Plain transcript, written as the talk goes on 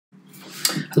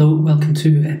Hello, welcome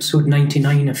to episode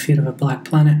 99 of Fear of a Black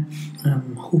Planet.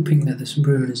 I'm hoping that this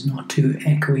room is not too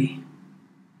echoey.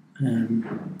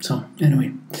 So,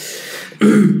 anyway,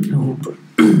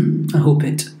 I hope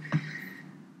it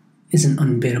isn't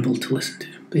unbearable to listen to,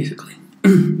 basically.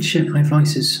 Shit, my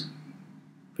voice is,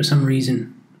 for some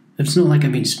reason, it's not like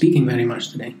I've been speaking very much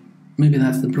today. Maybe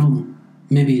that's the problem.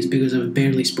 Maybe it's because I've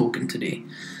barely spoken today,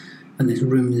 and this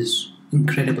room is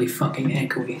incredibly fucking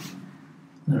echoey.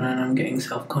 And I'm getting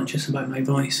self-conscious about my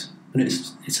voice. And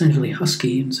it's essentially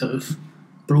husky and sort of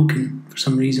broken for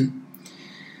some reason.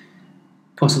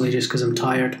 Possibly just because I'm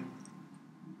tired.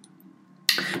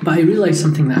 But I realised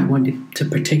something that I wanted to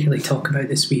particularly talk about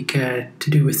this week to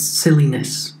do with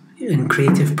silliness and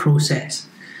creative process.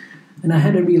 And I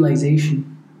had a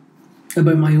realisation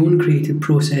about my own creative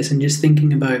process and just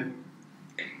thinking about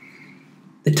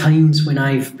the times when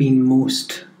I've been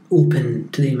most open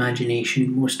to the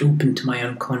imagination, most open to my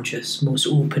unconscious, most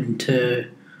open to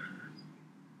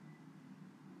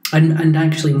and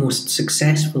actually most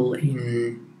successful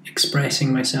in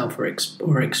expressing myself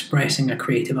or expressing a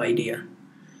creative idea.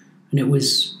 And it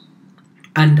was,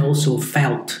 and also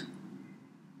felt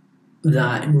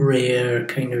that rare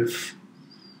kind of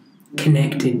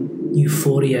connected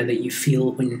euphoria that you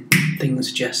feel when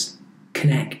things just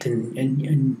connect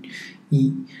and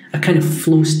a kind of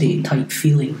flow state type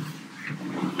feeling.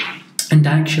 And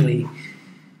actually,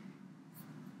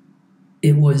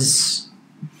 it was,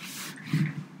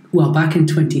 well, back in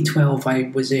 2012,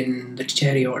 I was in the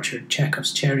cherry orchard,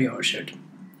 Chekhov's cherry orchard,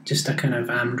 just a kind of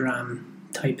Amdram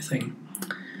type thing.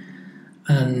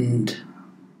 And it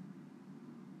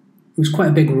was quite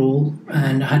a big role,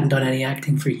 and I hadn't done any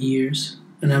acting for years.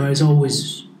 And I was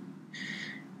always,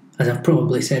 as I've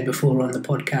probably said before on the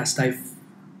podcast,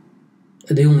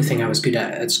 the only thing I was good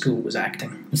at school was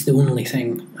acting. It's the only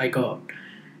thing I got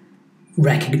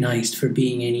recognised for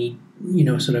being any,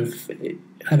 sort of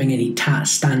having any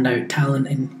standout talent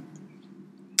in.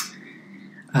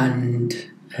 And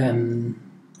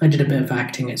I did a bit of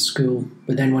acting at school,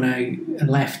 but then when I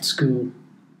left school,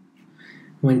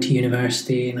 went to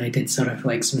university, and I did sort of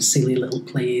like some silly little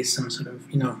plays, some sort of,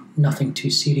 nothing too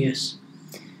serious.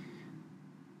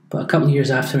 But a couple of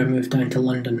years after I moved down to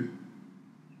London,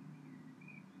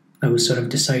 I was sort of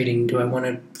deciding, do I want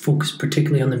to focus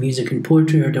particularly on the music and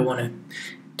poetry, or do I want to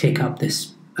take up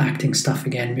this acting stuff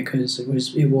again, because it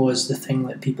was the thing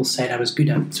that people said I was good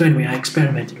at. So anyway, I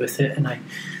experimented with it, and I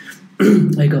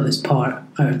got this part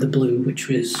out of the blue, which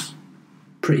was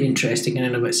pretty interesting in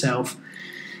and of itself.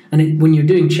 And when you're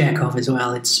doing Chekhov as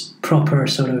well, it's proper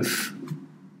sort of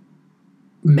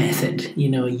method.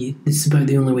 It's about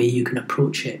the only way you can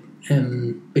approach it,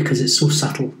 because it's so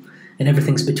subtle and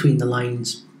everything's between the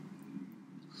lines.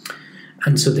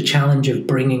 And so the challenge of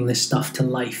bringing this stuff to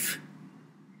life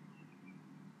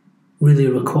really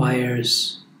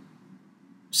requires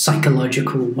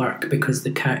psychological work, because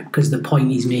the point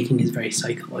he's making is very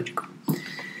psychological.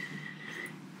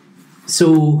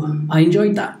 So I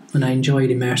enjoyed that, and I enjoyed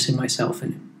immersing myself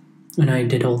in it. And I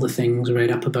did all the things,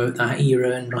 read up about that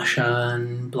era in Russia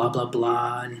and blah, blah,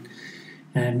 blah,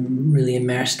 and really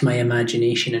immersed my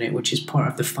imagination in it, which is part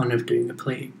of the fun of doing a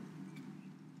play.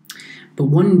 But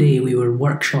one day we were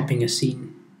workshopping a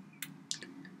scene,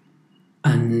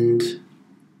 and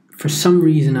for some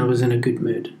reason I was in a good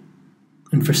mood.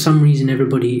 And for some reason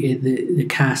everybody, the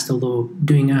cast, although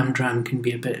doing Amdram can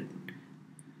be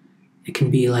it can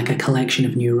be like a collection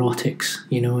of neurotics,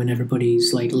 and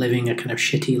everybody's like living a kind of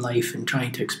shitty life and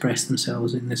trying to express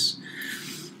themselves in this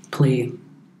play,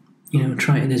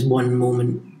 trying this one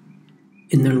moment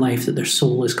in their life that their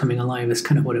soul is coming alive. That's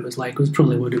kind of what it was like. It was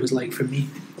probably what it was like for me.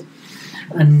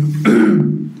 And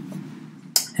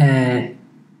anyway,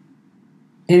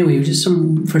 it was just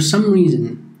for some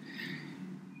reason,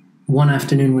 one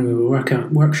afternoon when we were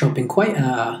workshopping quite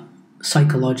a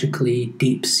psychologically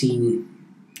deep scene,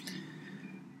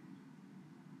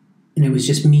 and it was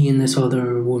just me and this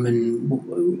other woman.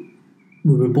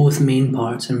 We were both main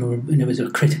parts, and it was a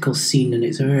critical scene, and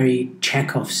it's a very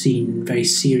Chekhov scene, very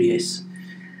serious.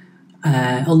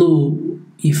 Although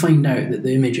you find out that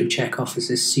the image of Chekhov as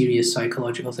this serious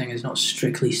psychological thing is not,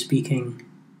 strictly speaking,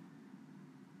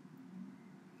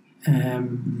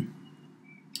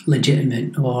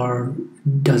 legitimate or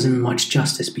does him much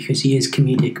justice, because he is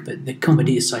comedic, but the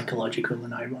comedy is psychological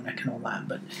and ironic and all that.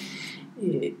 But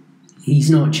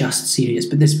he's not just serious.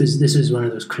 But this was one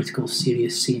of those critical,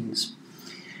 serious scenes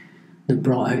that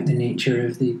brought out the nature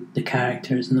of the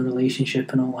characters and the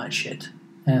relationship and all that shit.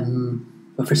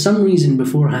 But for some reason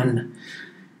beforehand,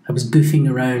 I was goofing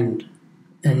around,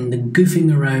 and the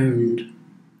goofing around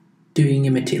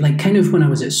like kind of when I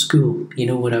was at school, you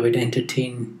know, where I would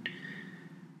entertain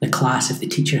the class if the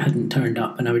teacher hadn't turned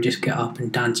up, and I would just get up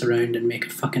and dance around and make a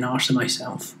fucking arse of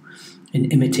myself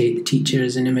and imitate the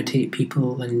teachers and imitate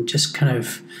people and just kind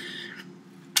of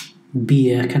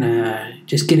be a kind of,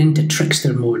 just get into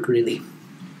trickster mode, really.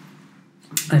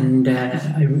 And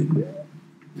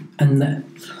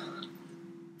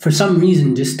for some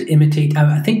reason, just imitate.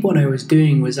 I think what I was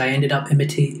doing was I ended up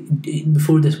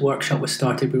before this workshop was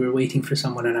started, we were waiting for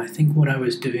someone, and I think what I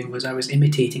was doing was I was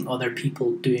imitating other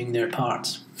people doing their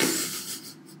parts.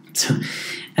 So,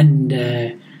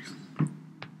 and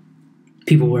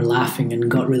people were laughing and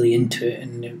got really into it,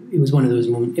 and it was one of those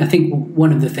moments. I think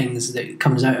one of the things that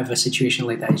comes out of a situation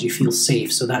like that is you feel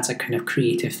safe. So that's a kind of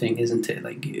creative thing, isn't it?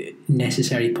 Like,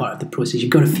 necessary part of the process.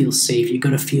 You've got to feel safe. You've got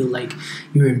to feel like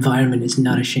your environment is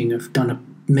nourishing. I've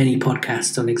done many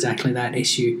podcasts on exactly that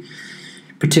issue.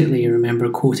 Particularly, I remember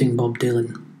quoting Bob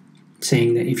Dylan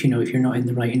saying that if you're not in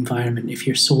the right environment, if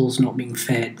your soul's not being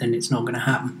fed, then it's not going to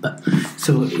happen. But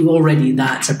so already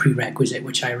that's a prerequisite,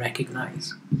 which I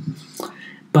recognise.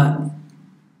 But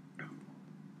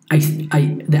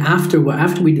after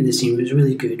we did the scene, it was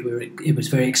really good. It was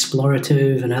very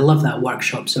explorative, and I love that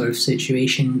workshop sort of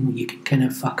situation where you can kind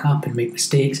of fuck up and make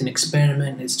mistakes and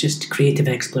experiment. It's just creative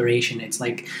exploration. It's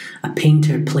like a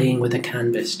painter playing with a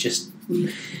canvas, just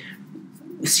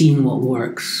seeing what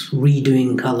works,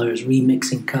 redoing colours,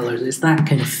 remixing colours. It's that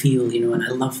kind of feel, you know, and I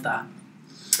love that.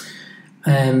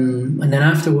 And then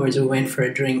afterwards we went for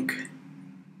a drink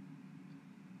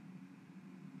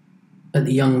at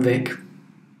the Young Vic,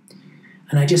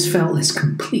 and I just felt this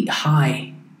complete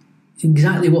high.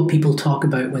 Exactly what people talk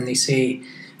about when they say,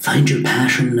 find your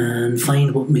passion, man,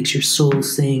 find what makes your soul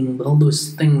sing, all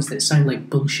those things that sound like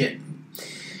bullshit.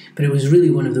 But it was really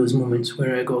one of those moments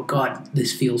where I go, God,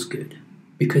 this feels good.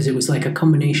 Because it was like a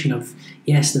combination of,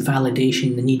 yes, the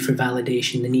validation, the need for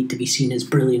validation, the need to be seen as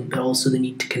brilliant, but also the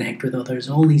need to connect with others.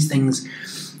 All these things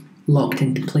locked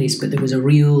into place, but there was a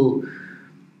real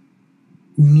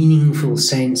meaningful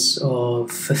sense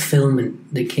of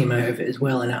fulfillment that came out of it as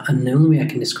well. And the only way I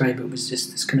can describe it was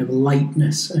just this kind of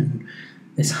lightness and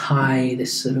this high,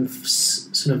 this sort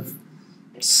of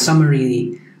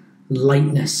summery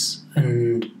lightness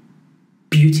and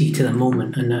beauty to the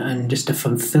moment, and just a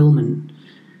fulfillment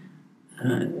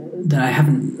that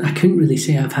I couldn't really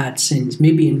say I've had since.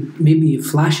 Maybe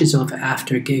flashes of it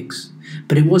after gigs,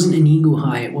 but it wasn't an ego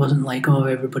high. It wasn't like, oh,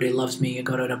 everybody loves me, I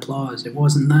got an applause. It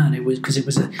wasn't that. It was because it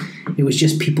was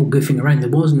just people goofing around. There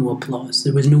was no applause.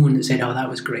 There was no one that said, oh, that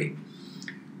was great.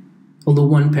 Although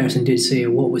one person did say,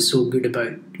 what was so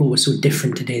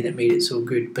different today that made it so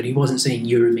good, but he wasn't saying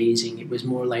you're amazing. It was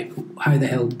more like, how the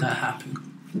hell did that happen?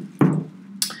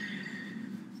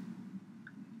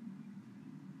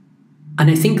 And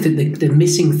I think that the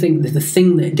missing thing, the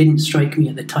thing that didn't strike me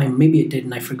at the time, maybe it did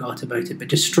and I forgot about it, but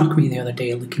just struck me the other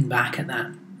day looking back at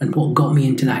that, and what got me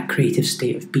into that creative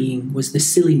state of being was the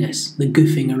silliness, the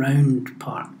goofing around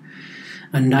part.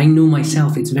 And I know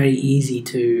myself, it's very easy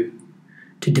to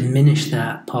diminish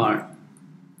that part.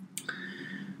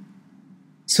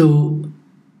 So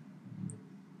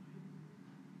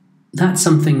that's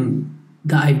something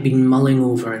that I've been mulling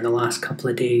over in the last couple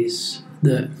of days,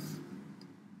 that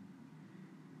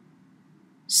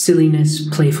silliness,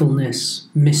 playfulness,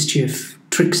 mischief,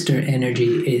 trickster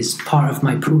energy is part of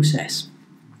my process.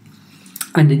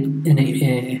 And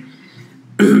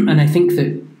I think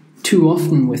that too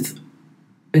often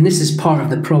and this is part of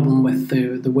the problem with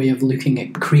the way of looking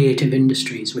at creative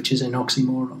industries, which is an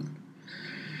oxymoron,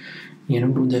 you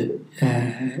know,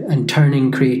 and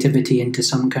turning creativity into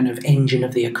some kind of engine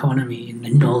of the economy and the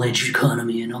knowledge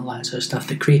economy and all that sort of stuff.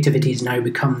 That creativity has now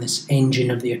become this engine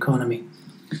of the economy.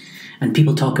 And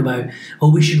people talk about, oh,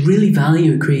 we should really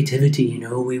value creativity, you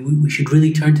know, we should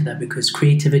really turn to that because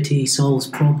creativity solves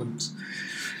problems.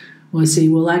 Well, I say,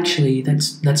 well, actually,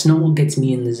 that's not what gets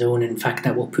me in the zone. In fact,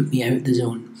 that will put me out the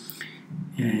zone.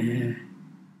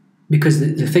 Because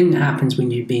the thing that happens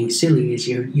when you're being silly is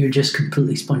you're just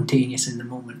completely spontaneous in the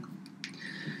moment.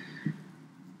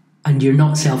 And you're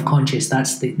not self-conscious.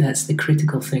 That's the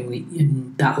critical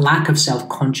thing. That lack of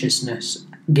self-consciousness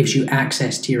gives you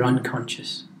access to your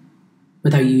unconscious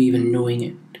without you even knowing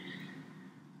it.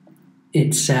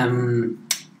 It's and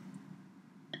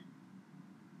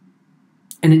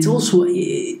it's also,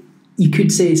 you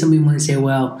could say, some people might say,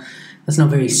 well, that's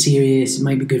not very serious, it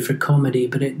might be good for comedy,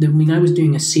 but I was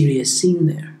doing a serious scene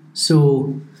there.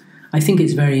 So I think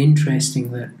it's very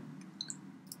interesting that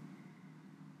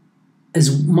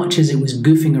as much as it was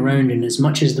goofing around and as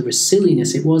much as there was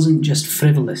silliness, it wasn't just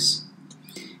frivolous.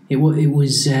 It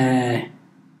was there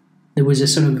was a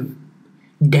sort of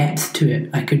depth to it.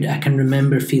 I can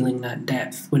remember feeling that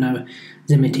depth when I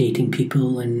was imitating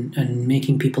people and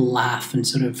making people laugh and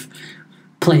sort of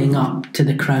playing up to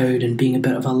the crowd and being a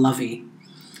bit of a lovey.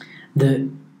 There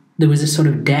was a sort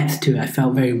of depth to it. I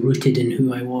felt very rooted in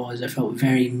who I was. I felt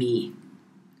very me.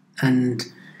 And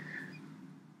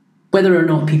whether or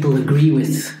not people agree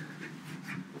with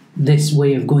this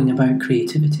way of going about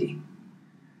creativity,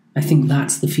 I think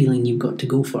that's the feeling you've got to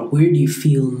go for. Where do you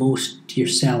feel most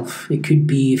yourself? It could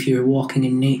be if you're walking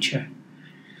in nature.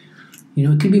 You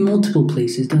know, it could be multiple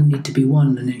places, doesn't need to be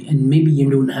one. And maybe you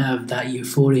don't have that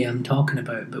euphoria I'm talking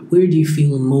about, but where do you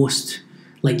feel most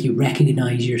like you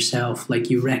recognise yourself, like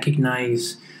you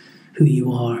recognise who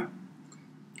you are?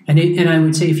 And I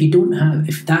would say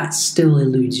if that still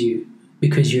eludes you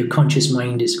because your conscious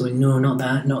mind is going, no, not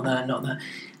that, not that, not that,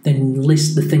 then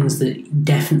list the things that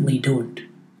definitely don't.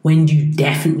 When do you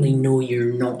definitely know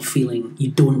you're not feeling,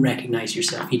 you don't recognise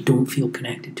yourself, you don't feel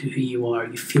connected to who you are,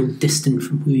 you feel distant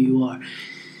from who you are?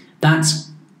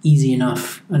 That's easy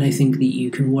enough, and I think that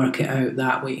you can work it out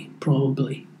that way,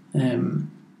 probably. And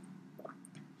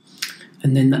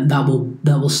then that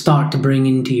will start to bring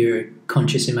into your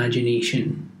conscious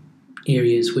imagination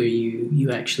areas where you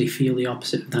actually feel the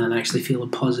opposite of that and actually feel a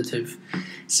positive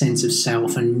sense of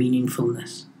self and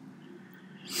meaningfulness.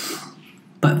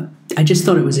 But I just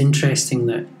thought it was interesting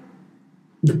that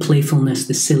the playfulness,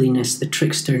 the silliness, the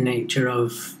trickster nature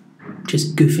of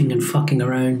just goofing and fucking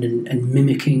around and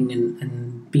mimicking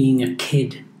and being a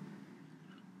kid.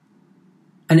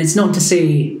 And it's not to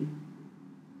say,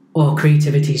 oh,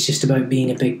 creativity is just about being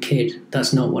a big kid.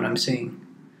 That's not what I'm saying.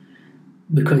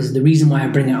 Because the reason why I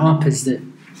bring it up is that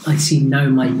I see now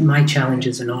my challenge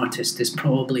as an artist is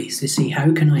probably to see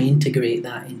how can I integrate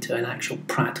that into an actual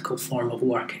practical form of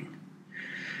working.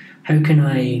 How can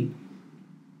I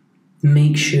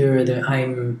make sure that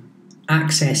I'm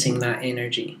accessing that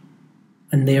energy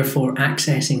and therefore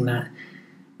accessing that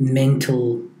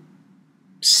mental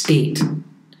state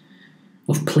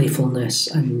of playfulness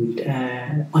and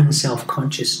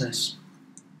unself-consciousness?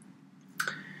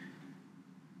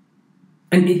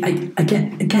 And I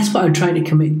guess what I tried to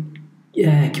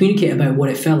communicate about what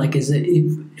it felt like is that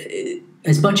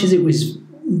as much as it was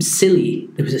silly,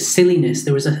 there was a silliness.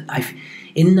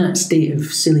 In that state of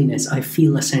silliness, I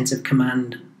feel a sense of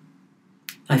command.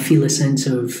 I feel a sense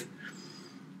of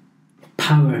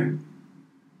power.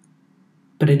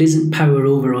 But it isn't power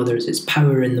over others. It's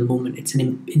power in the moment. It's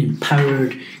an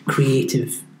empowered,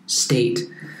 creative state.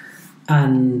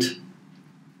 And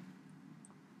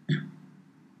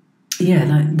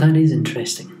yeah, that is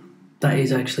interesting. That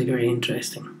is actually very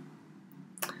interesting.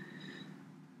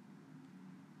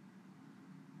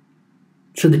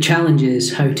 So the challenge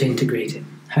is how to integrate it,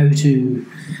 how to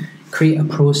create a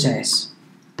process.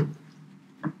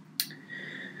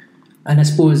 And I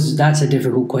suppose that's a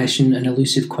difficult question, an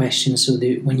elusive question. So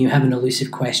when you have an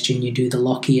elusive question, you do the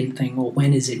Lockean thing. Well,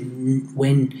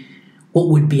 what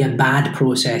would be a bad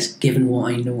process given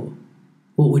what I know?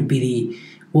 What would be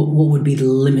the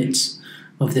limits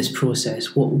of this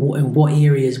process? In what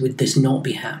areas would this not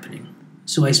be happening?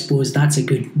 So I suppose that's a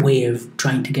good way of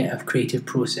trying to get a creative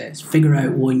process. Figure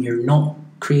out when you're not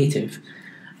creative,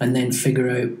 and then figure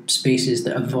out spaces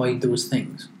that avoid those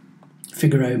things.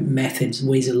 Figure out methods,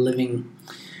 ways of living,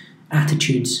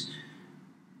 attitudes,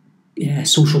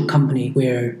 social company,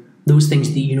 where those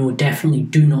things that you know definitely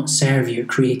do not serve your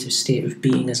creative state of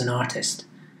being as an artist.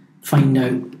 Find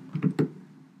out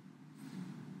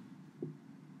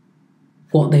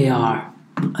what they are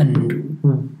and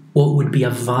what would be a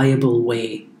viable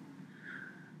way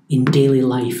in daily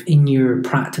life, in your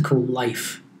practical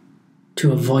life,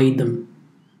 to avoid them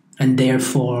and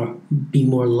therefore be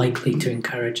more likely to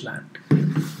encourage that.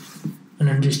 And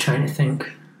I'm just trying to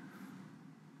think.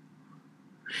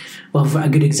 Well, a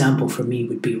good example for me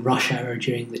would be rush hour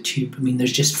during the tube. I mean,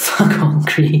 there's just fuck all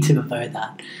creative about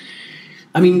that.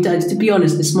 I mean, to be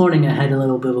honest, this morning I had a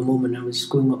little bit of a moment. I was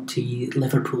going up to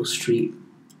Liverpool Street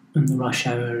in the rush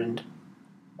hour, and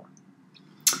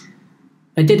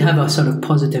I did have a sort of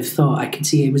positive thought. I could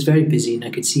see it was very busy and I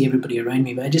could see everybody around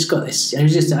me, but I just got this,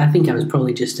 I think I was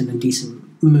probably just in a decent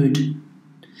mood.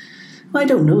 Well, I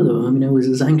don't know though. I mean, I was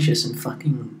as anxious and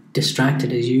fucking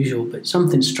distracted as usual, but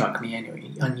something struck me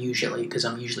anyway, unusually, because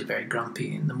I'm usually very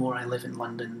grumpy, and the more I live in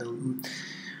London,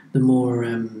 the more,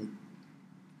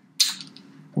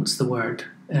 what's the word,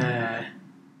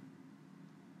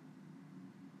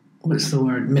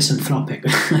 misanthropic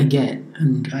I get,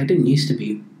 and I didn't used to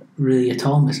be really at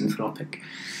all misanthropic,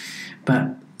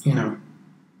 but you know,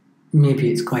 maybe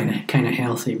it's kind of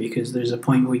healthy, because there's a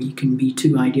point where you can be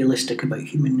too idealistic about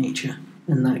human nature,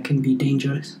 and that can be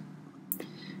dangerous.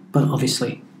 but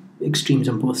obviously extremes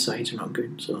on both sides are not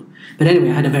good. So, but anyway,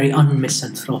 I had a very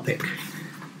unmisanthropic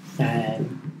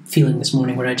feeling this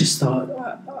morning, where I just felt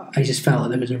that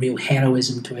there was a real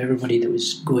heroism to everybody that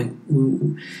was going.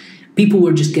 Ooh. People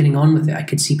were just getting on with it. I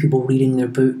could see people reading their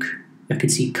book. I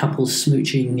could see couples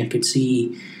smooching. I could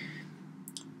see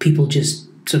people just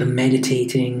sort of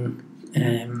meditating.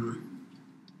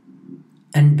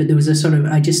 But there was a sort of,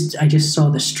 I just saw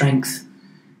the strength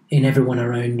in everyone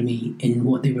around me in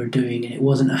what they were doing, and it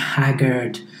wasn't a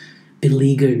haggard,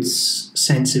 beleaguered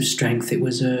sense of strength. There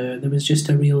was just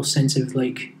a real sense of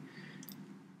like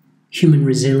human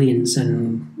resilience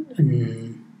and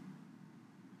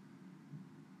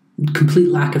complete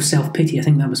lack of self-pity. I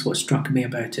think that was what struck me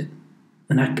about it,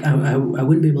 and I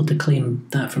wouldn't be able to claim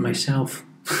that for myself.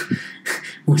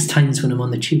 Most times when I'm on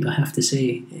the tube, I have to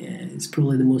say, it's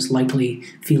probably the most likely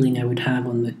feeling I would have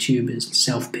on the tube is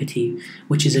self-pity,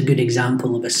 which is a good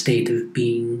example of a state of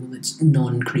being that's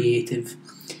non-creative.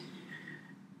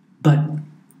 But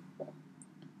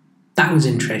that was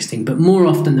interesting. But more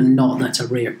often than not, that's a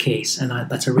rare case. And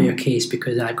that's a rare case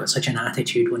because I've got such an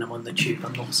attitude when I'm on the tube.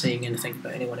 I'm not saying anything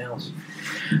about anyone else.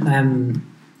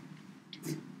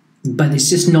 But it's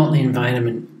just not the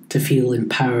environment to feel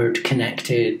empowered,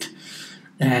 connected,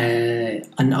 and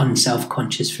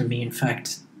unself-conscious for me. In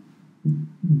fact,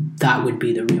 that would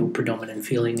be the real predominant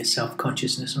feeling, is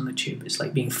self-consciousness on the tube. It's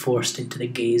like being forced into the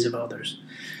gaze of others,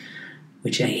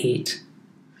 which I hate.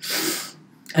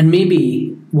 And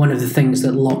maybe one of the things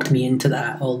that locked me into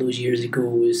that all those years ago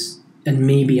was, and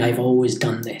maybe I've always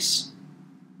done this,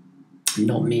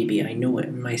 not maybe, I know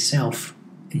it myself,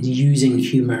 is using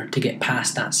humour to get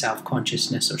past that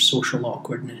self-consciousness or social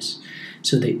awkwardness,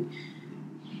 so that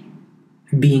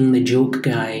being the joke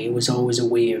guy was always a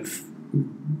way of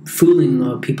fooling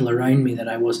the people around me that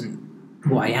I wasn't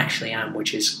what I actually am,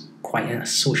 which is quite a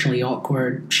socially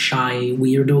awkward, shy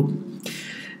weirdo.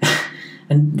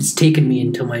 And it took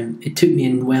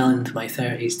me well into my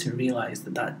 30s to realise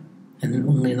that, and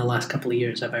only in the last couple of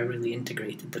years have I really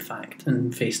integrated the fact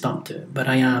and faced up to it. But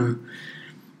I am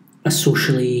a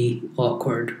socially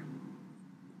awkward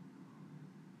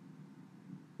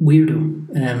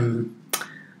weirdo.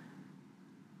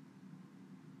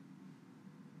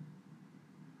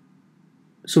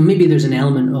 So maybe there's an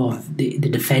element of the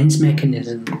defense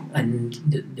mechanism, and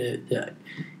the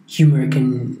humour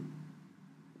can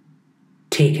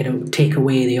take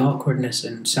away the awkwardness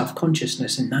and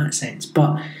self-consciousness in that sense.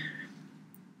 But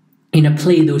in a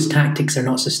play, those tactics are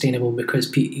not sustainable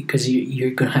because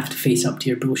you're going to have to face up to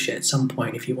your bullshit at some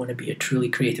point if you want to be a truly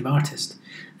creative artist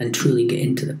and truly get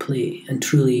into the play and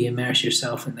truly immerse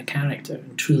yourself in the character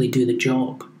and truly do the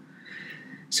job.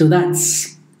 So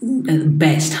that's at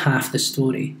best half the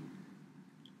story.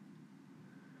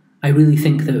 I really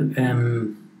think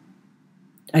that,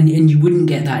 and you wouldn't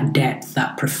get that depth,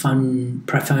 that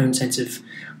profound sense of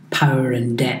power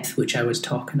and depth which I was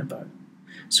talking about.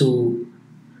 So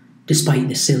despite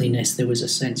the silliness, there was a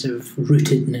sense of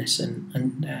rootedness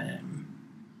and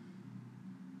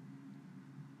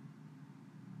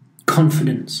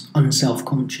confidence,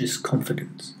 unself-conscious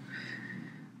confidence.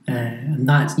 And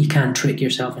that, you can't trick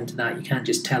yourself into that. You can't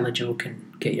just tell a joke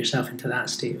and get yourself into that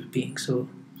state of being. So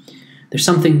there's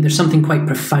something quite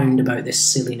profound about this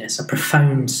silliness, a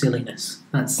profound silliness.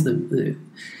 That's the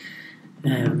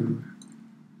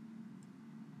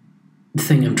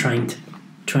thing I'm trying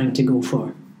to go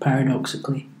for,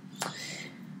 paradoxically.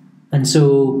 And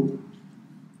so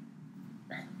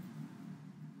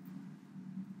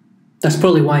that's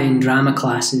probably why in drama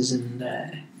classes and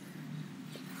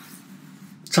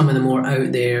some of the more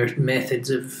out there methods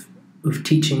of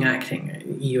teaching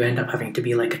acting, you end up having to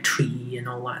be like a tree and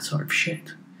all that sort of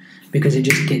shit, because it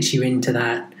just gets you into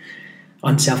that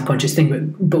unself-conscious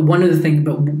thing. But one of the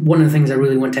things I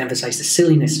really want to emphasize the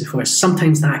silliness for is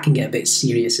sometimes that can get a bit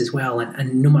serious as well.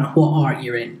 And no matter what art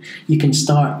you're in, you can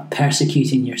start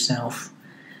persecuting yourself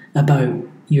about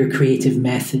your creative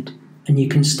method, and you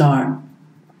can start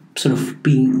sort of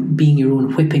being your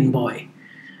own whipping boy,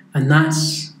 and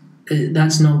that's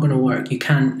not going to work. You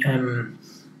can't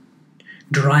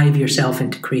drive yourself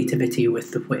into creativity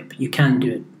with the whip. You can't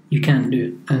do it. You can't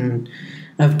do it. And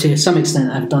to some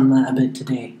extent, I've done that a bit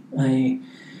today. I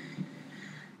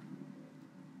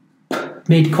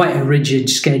made quite a rigid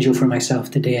schedule for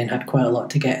myself today and had quite a lot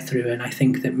to get through. And I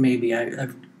think that maybe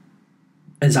I've,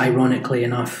 as ironically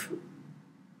enough,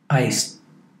 I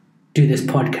do this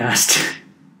podcast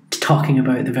talking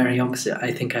about the very opposite.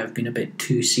 I think I've been a bit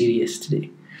too serious today.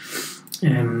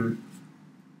 And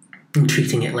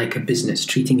treating it like a business,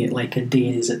 treating it like a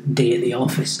day at the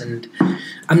office, and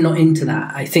I'm not into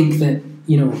that. I think that,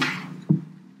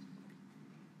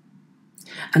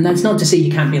 And that's not to say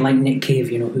you can't be like Nick Cave,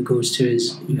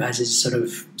 who has his sort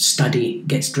of study,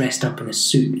 gets dressed up in a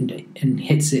suit and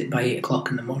hits it by 8 o'clock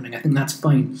in the morning. I think that's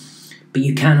fine. But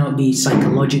you cannot be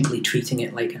psychologically treating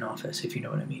it like an office, if you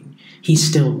know what I mean. He's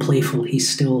still playful. He's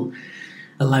still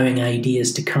allowing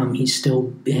ideas to come. He's still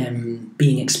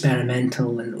being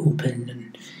experimental and open,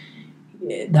 and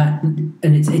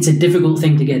it's a difficult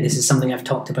thing to get. This is something I've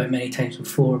talked about many times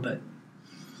before, but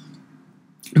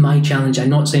my challenge, I'm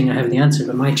not saying I have the answer,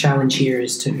 but my challenge here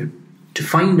is to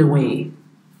find a way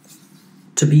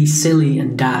to be silly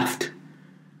and daft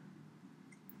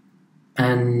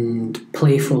and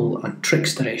playful and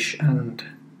tricksterish and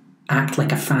act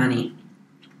like a fanny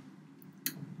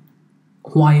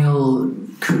while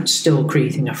still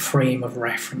creating a frame of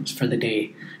reference for the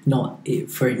day,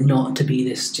 for it not to be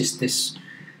this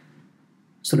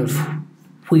sort of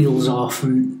wheels off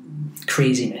and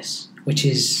craziness, which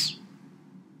is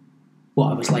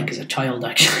what I was like as a child,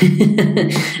 actually.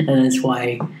 And that's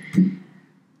why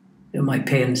my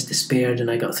parents despaired and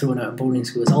I got thrown out of boarding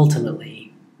schools,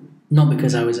 ultimately. Not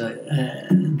because I was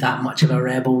that much of a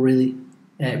rebel, really.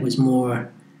 It was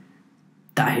more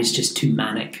that I was just too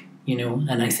manic,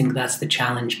 and I think that's the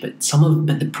challenge. But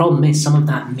the problem is some of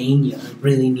that mania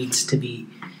really needs to be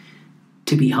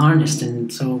harnessed,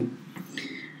 and so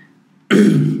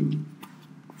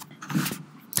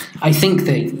I think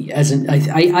that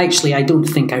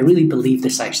I really believe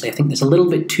this, actually. I think there's a little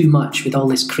bit too much with all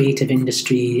this creative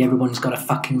industry. Everyone's got a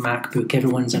fucking MacBook.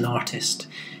 Everyone's an artist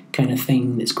kind of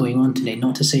thing that's going on today.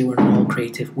 Not to say we're not all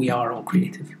creative. We are all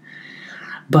creative.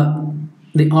 But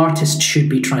the artist should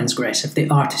be transgressive. The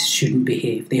artist shouldn't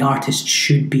behave. The artist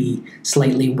should be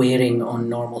slightly wearing on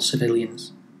normal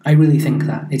civilians. I really think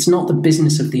that. It's not the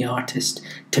business of the artist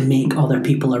to make other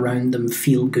people around them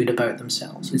feel good about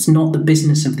themselves. It's not the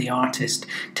business of the artist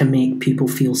to make people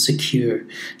feel secure,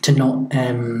 to not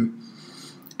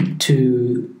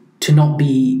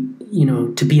be,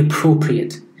 to be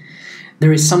appropriate.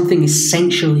 There is something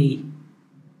essentially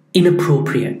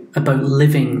inappropriate about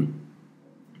living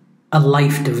a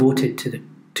life devoted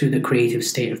to the creative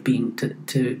state of being,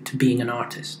 to being an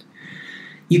artist.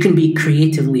 You can be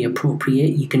creatively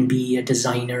appropriate. You can be a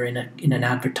designer in an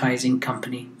advertising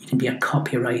company. You can be a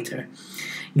copywriter.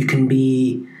 You can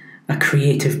be a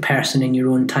creative person in your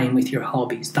own time with your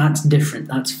hobbies. That's different.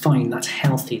 That's fine. That's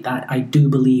healthy. That I do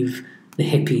believe the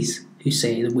hippies who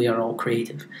say that we are all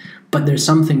creative. But there's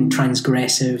something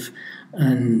transgressive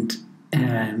and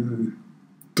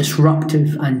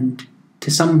disruptive and to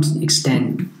some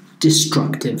extent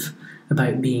destructive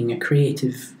about being a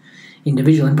creative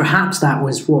individual, and perhaps that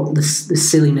was what the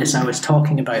silliness I was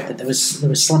talking about. That there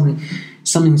was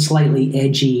something slightly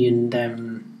edgy and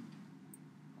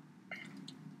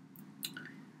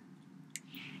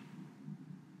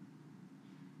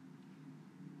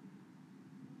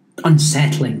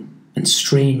unsettling and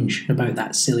strange about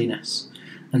that silliness,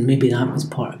 and maybe that was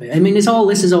part of it. I mean, this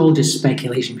is all just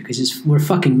speculation because we're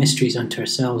fucking mysteries unto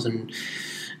ourselves, and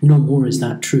no more is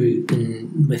that true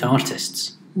than with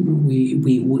artists. And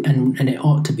it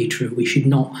ought to be true. We should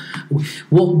not.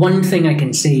 One thing I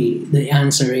can say, the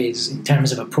answer is, in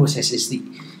terms of a process, is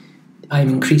I'm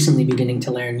increasingly beginning to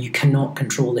learn you cannot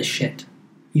control this shit.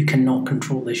 You cannot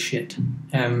control this shit.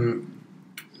 I'm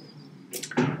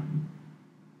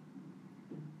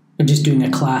just doing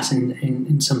a class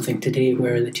in something today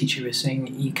where the teacher was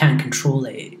saying you can't control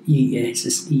it.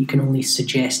 You can only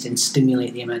suggest and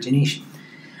stimulate the imagination.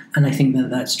 And I think that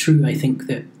that's true. I think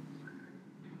that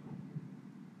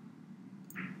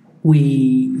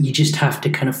you just have to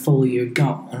kind of follow your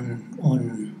gut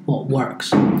on what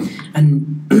works,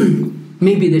 and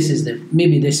maybe this is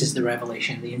the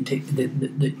revelation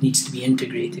that needs to be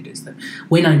integrated, is that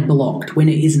when I'm blocked, when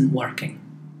it isn't working,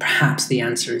 perhaps the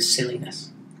answer is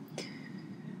silliness.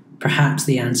 Perhaps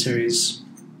the answer is,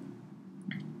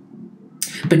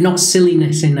 but not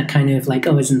silliness in a kind of like,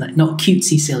 oh, isn't that not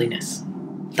cutesy silliness?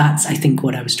 That's, I think,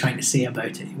 what I was trying to say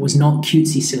about it. It was not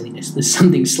cutesy silliness. There's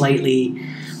something slightly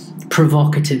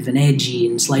provocative and edgy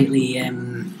and slightly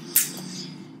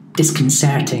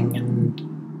disconcerting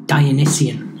and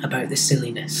Dionysian about the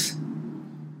silliness.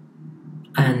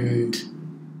 And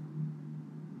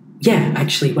yeah,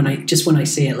 actually, when I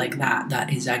say it like that,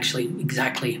 that is actually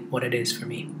exactly what it is for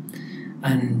me.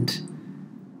 And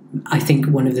I think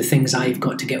one of the things I've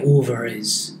got to get over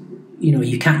is,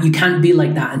 you can't be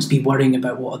like that and be worrying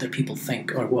about what other people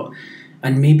think or what.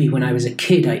 And maybe when I was a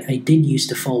kid, I did used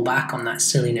to fall back on that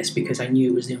silliness because I knew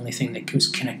it was the only thing that was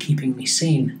kind of keeping me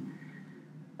sane.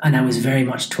 And I was very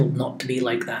much told not to be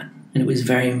like that. And it was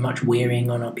very much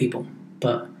wearing on people.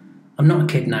 But I'm not a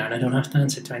kid now and I don't have to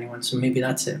answer to anyone, so maybe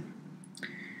that's it.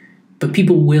 But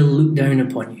people will look down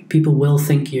upon you. People will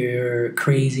think you're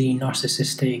crazy,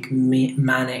 narcissistic,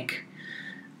 manic,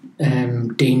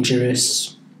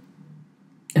 dangerous,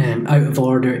 out of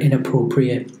order,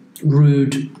 inappropriate,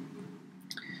 rude,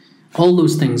 all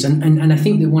those things. And I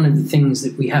think that one of the things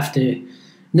that we have to,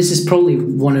 and this is probably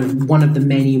one of the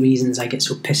many reasons I get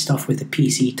so pissed off with the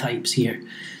PC types here,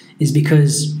 is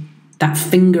because that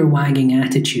finger wagging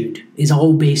attitude is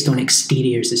all based on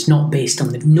exteriors. It's not based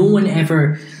on no one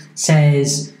ever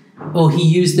says, oh, he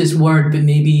used this word, but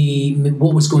maybe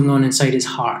what was going on inside his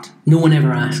heart. No one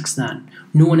ever asks that.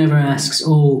 No one ever asks,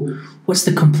 oh, what's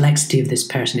the complexity of this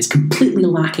person? It's completely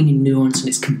lacking in nuance, and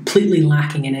it's completely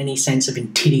lacking in any sense of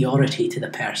interiority to the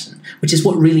person, which is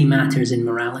what really matters in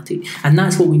morality. And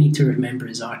that's what we need to remember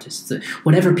as artists, that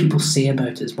whatever people say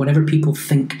about us, whatever people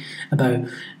think about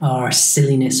our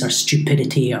silliness, our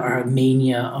stupidity, our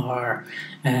mania, our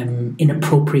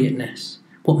inappropriateness,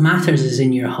 what matters is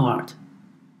in your heart.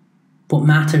 What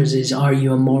matters is, are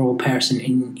you a moral person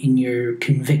in your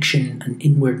conviction and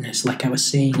inwardness, like I was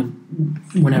saying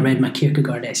when I read my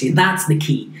Kierkegaard essay? That's the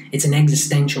key. It's an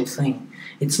existential thing.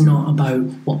 It's not about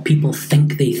what people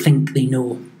think they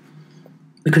know.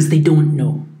 Because they don't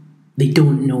know. They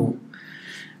don't know.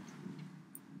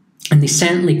 And they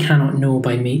certainly cannot know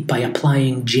by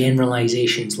applying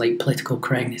generalizations like political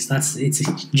correctness. It's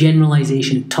a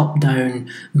generalization, top-down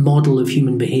model of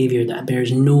human behavior that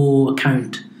bears no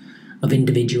account of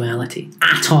individuality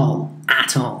at all.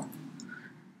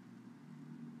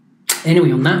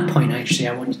 Anyway, on that point, actually,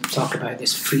 I wanted to talk about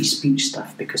this free speech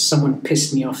stuff, because someone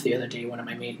pissed me off the other day, one of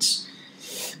my mates.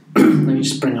 Let me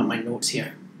just bring up my notes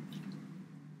here.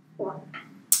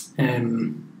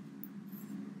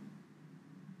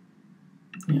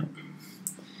 Yeah.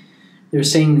 They're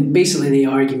saying, basically the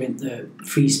argument that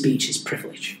free speech is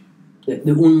privilege. That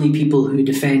the only people who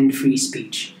defend free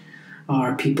speech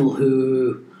are people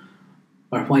who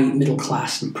are white, middle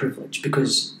class, and privileged,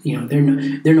 because they're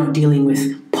not dealing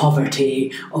with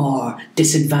poverty or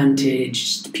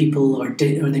disadvantaged people or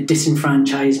the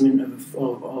disenfranchisement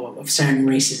of certain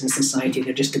races in society.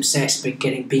 They're just obsessed with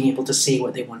being able to say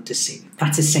what they want to say.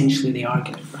 That's essentially the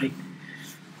argument, right?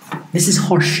 This is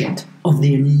horseshit of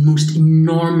the most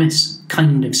enormous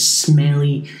kind of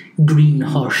smelly green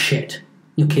horseshit.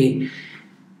 Okay?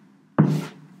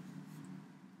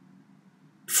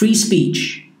 Free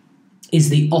speech is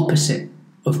the opposite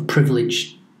of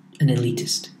privileged and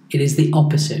elitist. It is the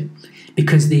opposite.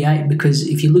 Because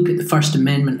if you look at the First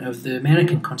Amendment of the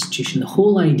American Constitution, the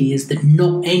whole idea is that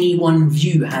not any one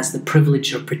view has the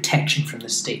privilege or protection from the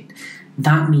state.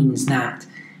 That means that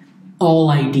all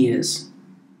ideas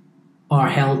are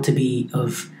held to be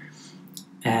of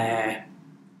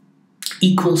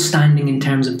equal standing in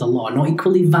terms of the law, not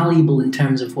equally valuable in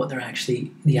terms of what they're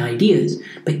actually the ideas,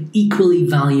 but equally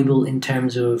valuable in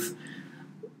terms of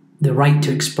the right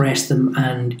to express them,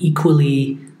 and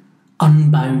equally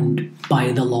unbound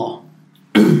by the law.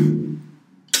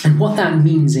 And what that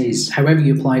means is, however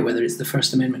you apply it, whether it's the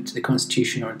First Amendment to the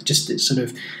Constitution or just the sort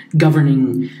of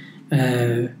governing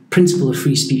principle of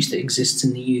free speech that exists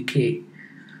in the UK,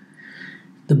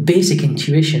 the basic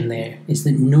intuition there is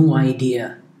that no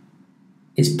idea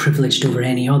is privileged over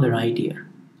any other idea.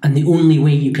 And the only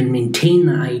way you can maintain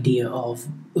that idea of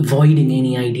avoiding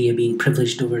any idea being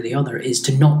privileged over the other is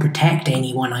to not protect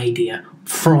any one idea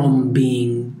from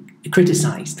being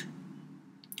criticised.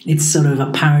 It's sort of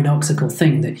a paradoxical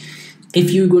thing that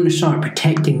if you're going to start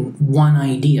protecting one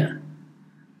idea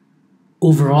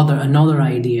over another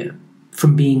idea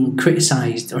from being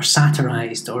criticised or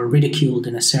satirised or ridiculed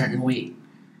in a certain way,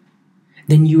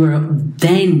 then you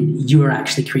are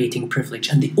actually creating privilege.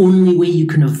 And the only way you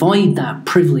can avoid that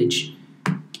privilege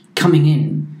coming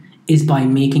in is by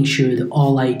making sure that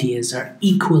all ideas are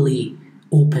equally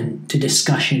open to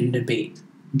discussion and debate.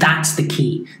 That's the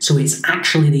key. So it's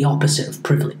actually the opposite of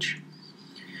privilege.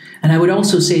 And I would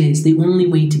also say it's the only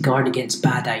way to guard against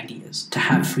bad ideas, to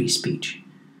have free speech.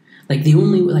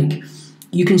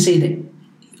 You can say that,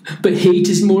 but hate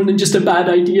is more than just a bad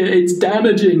idea, it's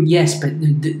damaging. Yes, but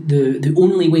the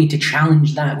only way to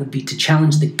challenge that would be to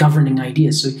challenge the governing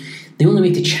ideas. So the only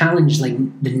way to challenge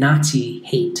the Nazi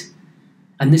hate,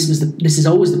 and this is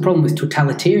always the problem with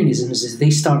totalitarianism, is they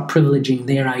start privileging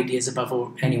their ideas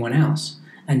above anyone else,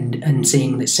 and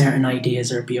saying that certain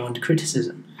ideas are beyond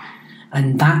criticism,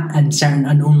 and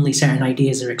only certain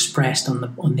ideas are expressed on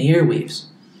the airwaves.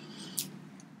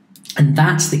 And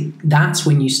that's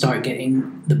when you start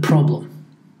getting the problem,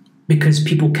 because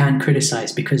people can't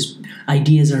criticize, because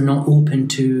ideas are not open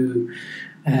to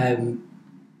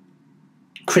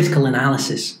critical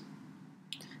analysis.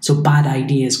 So bad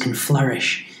ideas can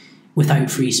flourish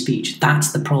without free speech.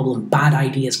 That's the problem. Bad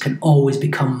ideas can always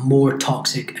become more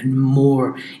toxic and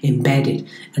more embedded,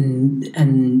 and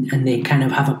they kind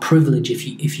of have a privilege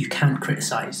if you can't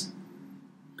criticize.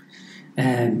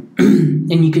 And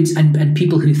you could and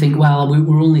people who think, well,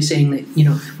 we're only saying that, you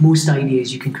know, most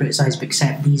ideas you can criticize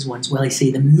except these ones. Well, I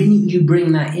say the minute you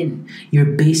bring that in, you're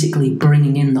basically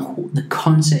bringing in the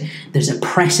concept. There's a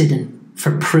precedent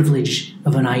for privilege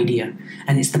of an idea,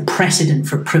 and it's the precedent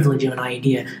for privilege of an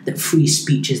idea that free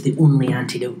speech is the only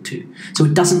antidote to. So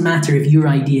it doesn't matter if your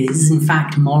idea is in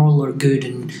fact moral or good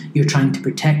and you're trying to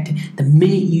protect it. The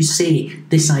minute you say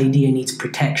this idea needs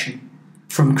protection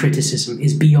from criticism,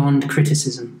 is beyond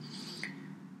criticism,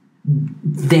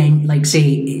 then, like,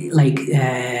 say, like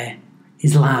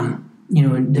Islam, you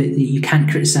know, you can't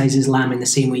criticize Islam in the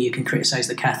same way you can criticize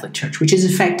the Catholic Church, which is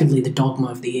effectively the dogma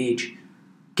of the age,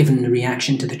 given the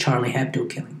reaction to the Charlie Hebdo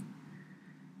killing.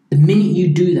 The minute you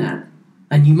do that,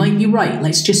 and you might be right,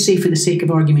 let's just say for the sake of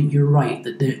argument you're right,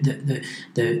 that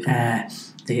the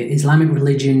Islamic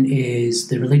religion is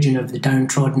the religion of the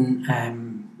downtrodden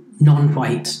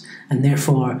non-whites, and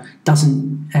therefore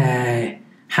doesn't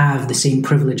have the same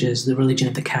privilege as the religion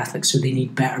of the Catholics, so they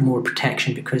need better, more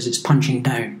protection because it's punching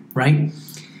down, right?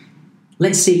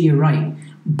 Let's say you're right,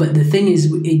 but the thing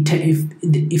is,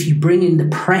 if you bring in the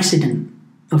precedent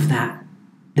of that,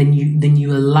 then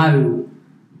you allow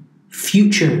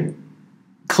future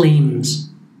claims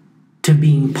to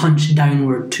being punched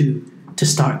downward to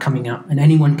start coming up, and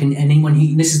anyone who,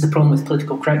 this is the problem with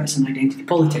political correctness and identity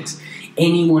politics.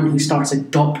 Anyone who starts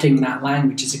adopting that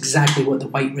language is exactly what the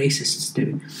white racists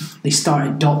do. They start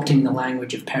adopting the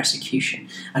language of persecution,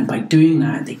 and by doing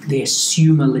that, they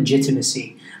assume a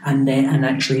legitimacy and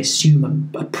actually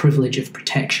assume a privilege of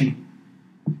protection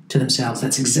to themselves.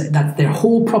 That's their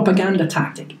whole propaganda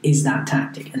tactic, is that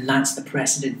tactic, and that's the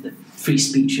precedent that free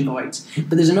speech avoids.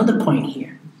 But there's another point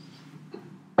here.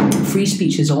 Free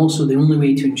speech is also the only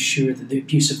way to ensure that the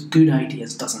abuse of good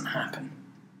ideas doesn't happen.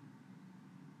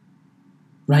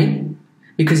 Right?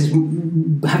 Because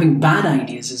having bad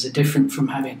ideas is different from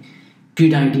having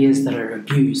good ideas that are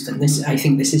abused, and I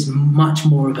think this is much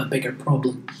more of a bigger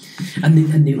problem.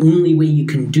 And the only way you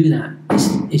can do that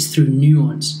is through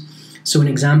nuance. So an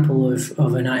example of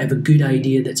a good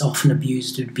idea that's often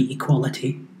abused would be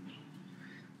equality,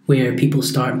 where people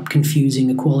start confusing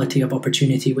equality of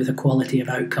opportunity with equality of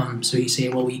outcome. So you say,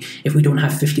 well, if we don't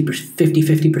have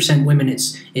 50% women,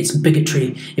 it's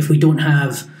bigotry. If we don't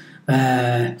have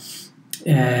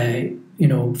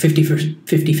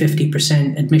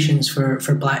 50% admissions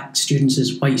for black students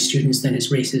as white students, then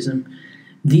it's racism.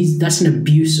 That's an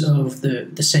abuse of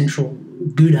the central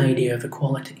good idea of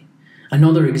equality.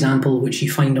 Another example, which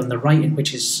you find on the right and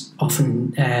which is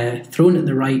often thrown at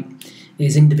the right,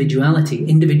 is individuality.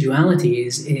 Individuality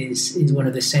is one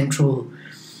of the central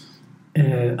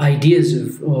ideas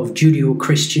of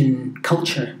Judeo-Christian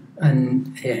culture,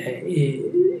 and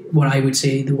what I would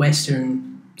say the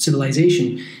Western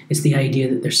civilization is the idea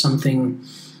that there's something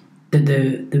that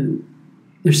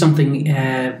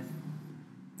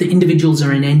the individuals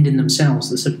are an end in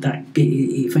themselves. That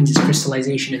it finds its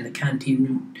crystallization in the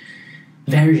Kantian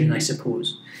version, I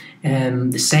suppose,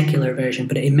 the secular version,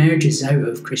 but it emerges out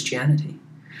of Christianity.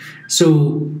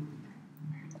 So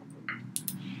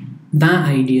that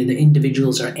idea that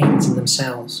individuals are ends in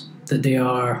themselves, that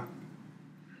they're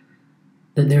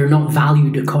not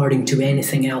valued according to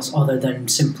anything else other than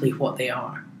simply what they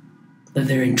are, that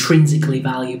they're intrinsically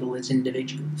valuable as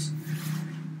individuals,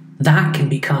 that can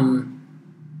become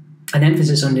an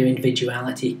emphasis on their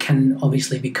individuality can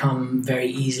obviously become very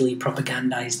easily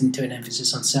propagandized into an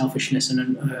emphasis on selfishness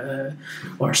and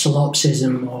or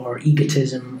solipsism or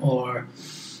egotism or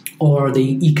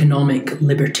the economic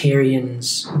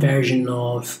libertarians' version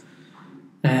of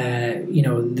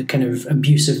the kind of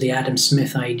abuse of the Adam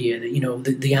Smith idea that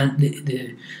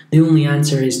the only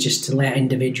answer is just to let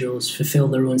individuals fulfill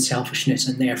their own selfishness,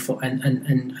 and therefore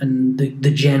and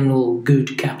the general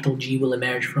good, capital G, will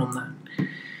emerge from that.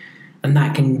 And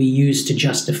that can be used to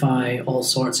justify all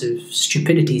sorts of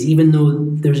stupidities, even though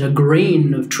there's a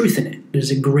grain of truth in it.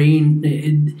 There's a grain,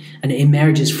 and it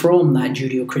emerges from that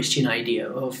Judeo-Christian idea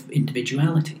of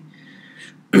individuality.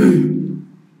 And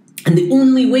the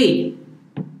only way,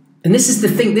 and this is the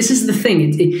thing,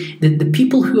 the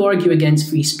people who argue against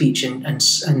free speech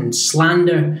and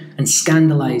slander and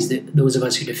scandalize those of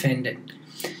us who defend it,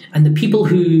 and the people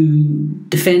who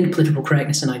defend political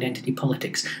correctness and identity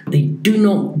politics, they do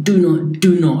not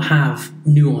have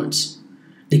nuance.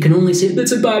 They can only say,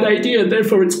 that's a bad idea,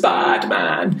 therefore it's bad,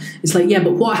 man. It's like, yeah,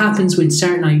 but what happens when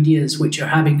certain ideas which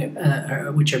are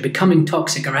becoming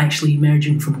toxic are actually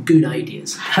emerging from good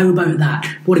ideas? How about that?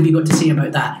 What have you got to say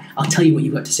about that? I'll tell you what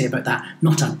you've got to say about that.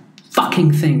 Not a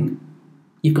fucking thing.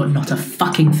 You've got not a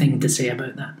fucking thing to say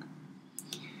about that.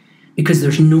 Because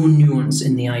there's no nuance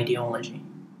in the ideology.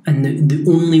 And the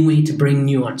only way to bring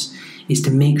nuance is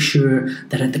to make sure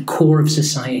that at the core of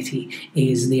society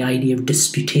is the idea of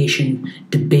disputation,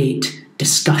 debate,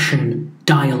 discussion,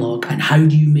 dialogue. And how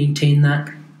do you maintain that?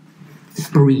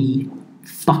 Free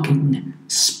fucking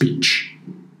speech.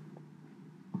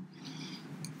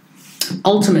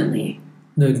 Ultimately,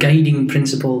 the guiding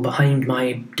principle behind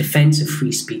my defense of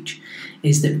free speech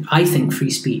is that I think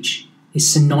free speech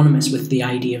is synonymous with the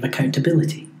idea of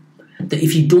accountability. That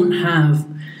if you don't have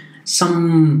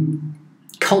some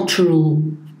cultural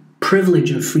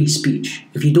privilege of free speech,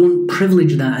 if you don't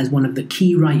privilege that as one of the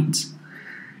key rights,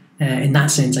 in that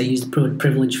sense I use the word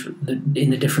privilege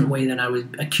in a different way than I was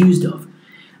accused of,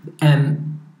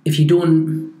 if you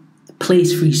don't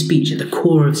place free speech at the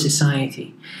core of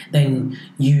society, then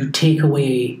you take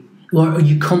away or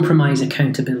you compromise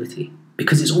accountability,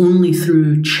 because it's only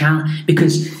through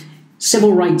because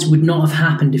civil rights would not have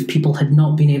happened if people had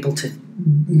not been able to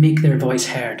make their voice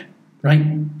heard, right?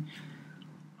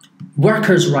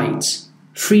 Workers' rights,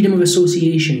 freedom of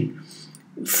association,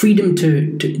 freedom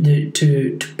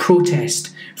to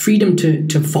protest, freedom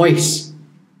to voice.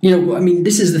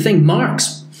 This is the thing.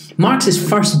 Marx's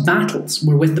first battles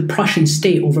were with the Prussian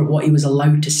state over what he was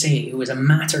allowed to say. It was a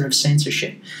matter of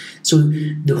censorship. So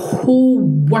the whole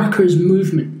workers'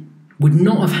 movement would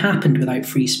not have happened without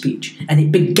free speech. And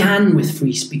it began with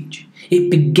free speech.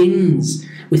 It begins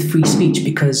with free speech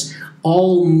because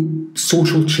all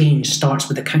social change starts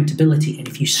with accountability. And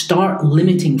if you start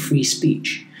limiting free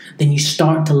speech, then you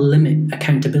start to limit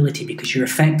accountability, because you're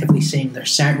effectively saying there are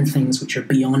certain things which are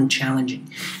beyond challenging.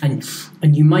 And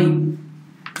you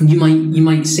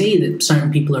might say that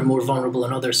certain people are more vulnerable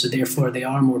than others, so therefore they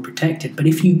are more protected. But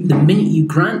the minute you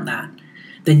grant that,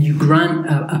 then you grant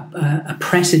a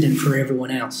precedent for everyone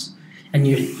else. I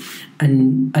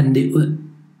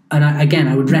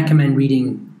would recommend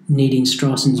reading Nadine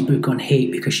Strawson's book on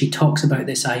hate, because she talks about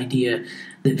this idea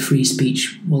that free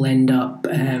speech will end up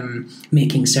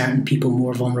making certain people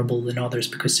more vulnerable than others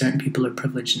because certain people are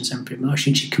privileged and certain people are not.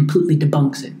 And she completely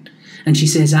debunks it. And she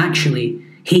says, actually,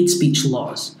 hate speech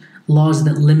laws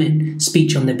that limit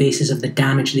speech on the basis of the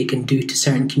damage they can do to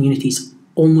certain communities,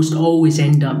 almost always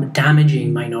end up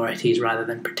damaging minorities rather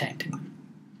than protecting them.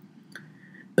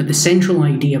 But the central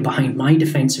idea behind my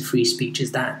defense of free speech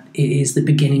is that it is the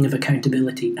beginning of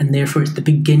accountability, and therefore it's the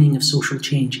beginning of social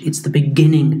change. It's the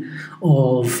beginning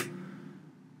of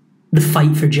the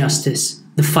fight for justice,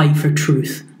 the fight for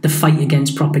truth, the fight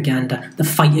against propaganda, the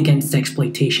fight against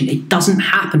exploitation. It doesn't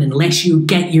happen unless you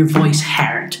get your voice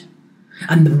heard.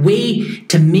 And the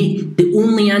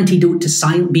only antidote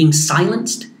to being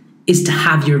silenced is to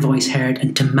have your voice heard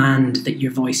and demand that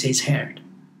your voice is heard.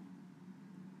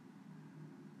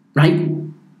 Right?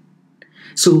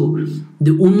 So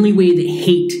the only way that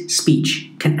hate speech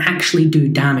can actually do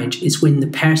damage is when the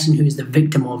person who is the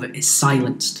victim of it is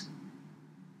silenced.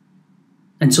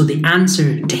 And so the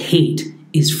answer to hate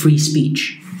is free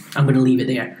speech. I'm going to leave it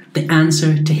there. The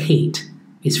answer to hate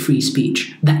is free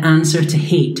speech. The answer to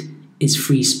hate is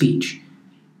free speech.